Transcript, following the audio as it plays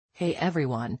Hey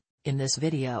everyone, in this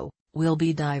video, we'll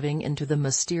be diving into the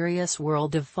mysterious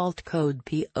world of fault code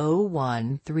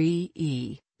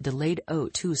P013E, delayed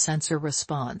O2 sensor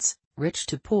response, rich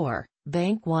to poor,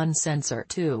 bank 1 sensor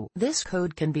 2. This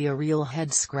code can be a real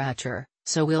head-scratcher,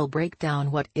 so we'll break down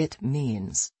what it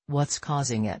means, what's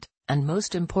causing it, and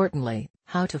most importantly,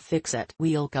 how to fix it.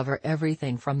 We'll cover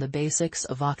everything from the basics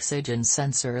of oxygen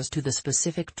sensors to the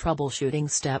specific troubleshooting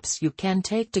steps you can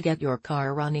take to get your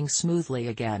car running smoothly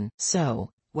again. So,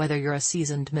 whether you're a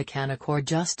seasoned mechanic or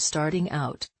just starting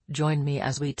out, join me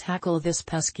as we tackle this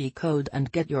pesky code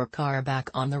and get your car back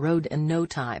on the road in no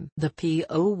time. The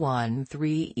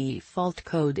P013E fault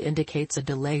code indicates a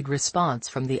delayed response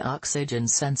from the oxygen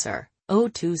sensor,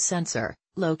 O2 sensor,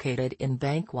 located in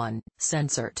bank 1,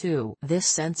 sensor 2. This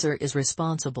sensor is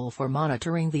responsible for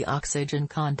monitoring the oxygen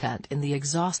content in the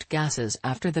exhaust gases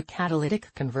after the catalytic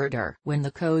converter. When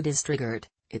the code is triggered,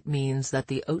 it means that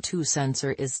the O2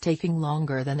 sensor is taking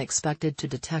longer than expected to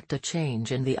detect a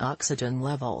change in the oxygen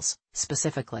levels,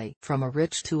 specifically from a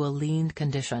rich to a lean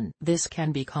condition. This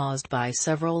can be caused by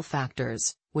several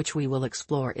factors, which we will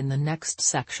explore in the next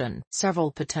section.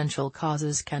 Several potential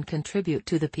causes can contribute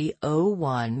to the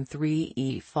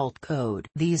P013E fault code.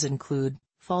 These include,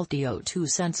 faulty O2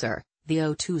 sensor. The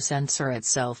O2 sensor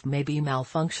itself may be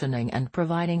malfunctioning and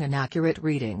providing inaccurate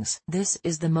readings. This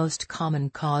is the most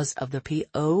common cause of the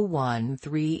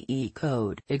P013E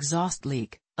code. Exhaust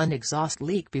leak. An exhaust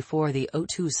leak before the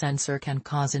O2 sensor can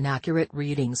cause inaccurate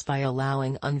readings by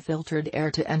allowing unfiltered air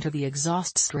to enter the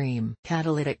exhaust stream.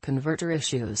 Catalytic converter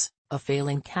issues. A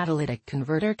failing catalytic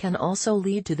converter can also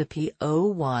lead to the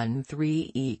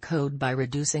P013E code by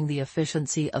reducing the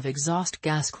efficiency of exhaust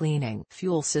gas cleaning.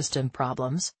 Fuel system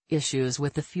problems. Issues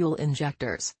with the fuel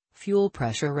injectors, fuel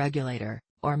pressure regulator,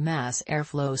 or mass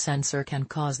airflow sensor can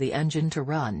cause the engine to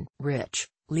run rich,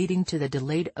 leading to the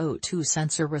delayed O2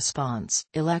 sensor response.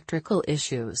 Electrical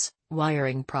issues,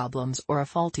 wiring problems or a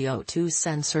faulty O2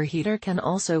 sensor heater can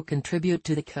also contribute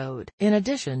to the code. In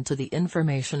addition to the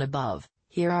information above,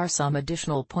 here are some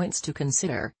additional points to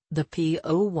consider. The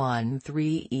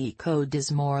P013E code is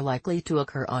more likely to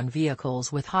occur on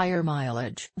vehicles with higher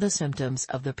mileage. The symptoms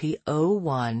of the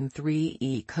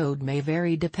P013E code may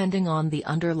vary depending on the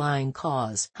underlying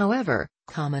cause. However,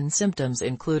 common symptoms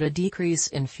include a decrease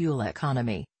in fuel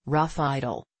economy, rough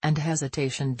idle, and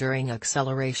hesitation during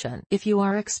acceleration. If you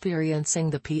are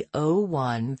experiencing the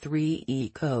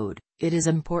P013E code, it is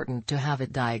important to have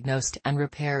it diagnosed and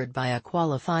repaired by a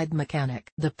qualified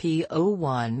mechanic. The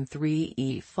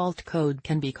P013E fault code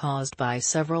can be caused by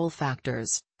several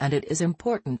factors, and it is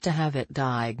important to have it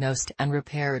diagnosed and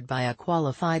repaired by a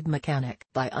qualified mechanic.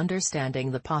 By understanding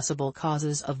the possible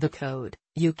causes of the code,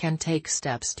 you can take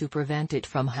steps to prevent it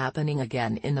from happening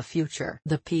again in the future.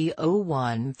 The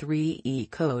P013E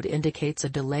code indicates a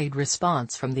delayed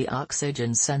response from the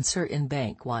oxygen sensor in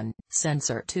bank 1,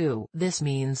 sensor 2. This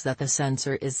means that the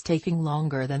sensor is taking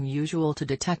longer than usual to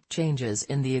detect changes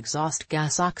in the exhaust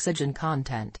gas oxygen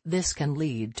content. This can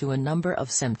lead to a number of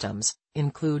symptoms,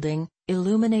 including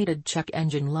illuminated check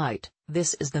engine light.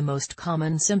 This is the most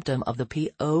common symptom of the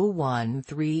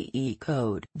P013E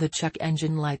code. The check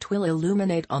engine light will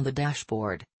illuminate on the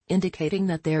dashboard, indicating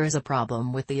that there is a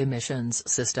problem with the emissions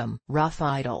system. Rough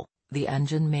idle. The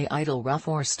engine may idle rough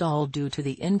or stall due to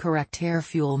the incorrect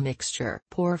air-fuel mixture.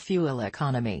 Poor fuel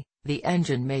economy. The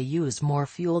engine may use more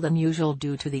fuel than usual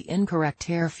due to the incorrect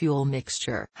air-fuel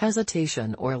mixture.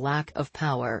 Hesitation or lack of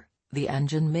power. The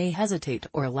engine may hesitate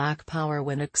or lack power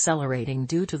when accelerating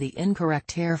due to the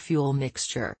incorrect air-fuel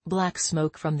mixture. Black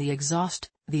smoke from the exhaust.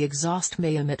 The exhaust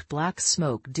may emit black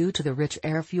smoke due to the rich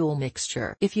air-fuel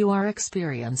mixture. If you are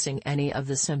experiencing any of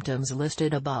the symptoms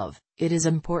listed above, it is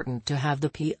important to have the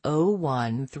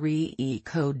P013E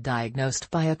code diagnosed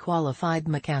by a qualified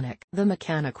mechanic. The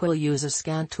mechanic will use a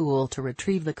scan tool to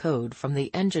retrieve the code from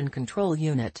the engine control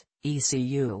unit,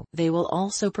 ECU. They will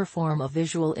also perform a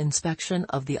visual inspection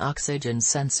of the oxygen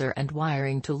sensor and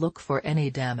wiring to look for any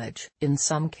damage. In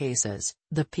some cases,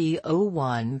 the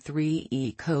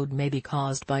P013E code may be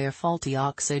caused by a faulty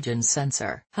oxygen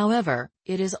sensor. However,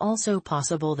 it is also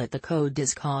possible that the code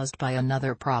is caused by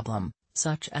another problem,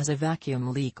 such as a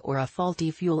vacuum leak or a faulty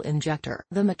fuel injector.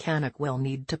 The mechanic will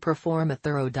need to perform a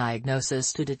thorough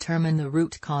diagnosis to determine the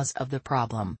root cause of the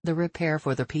problem. The repair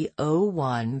for the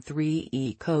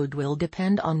P013E code will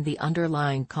depend on the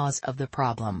underlying cause of the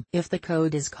problem. If the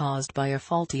code is caused by a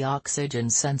faulty oxygen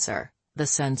sensor, the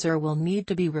sensor will need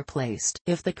to be replaced.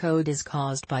 If the code is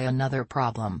caused by another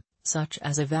problem, such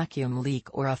as a vacuum leak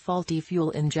or a faulty fuel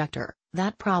injector,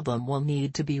 that problem will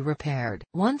need to be repaired.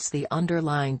 Once the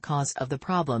underlying cause of the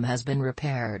problem has been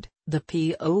repaired, The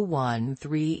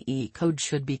P013E code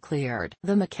should be cleared.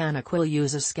 The mechanic will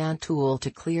use a scan tool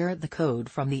to clear the code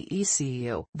from the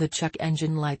ECU. The check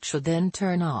engine light should then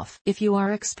turn off. If you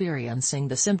are experiencing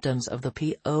the symptoms of the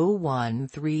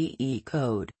P013E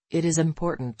code, it is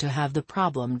important to have the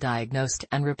problem diagnosed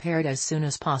and repaired as soon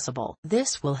as possible.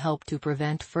 This will help to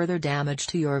prevent further damage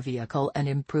to your vehicle and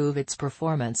improve its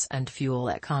performance and fuel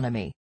economy.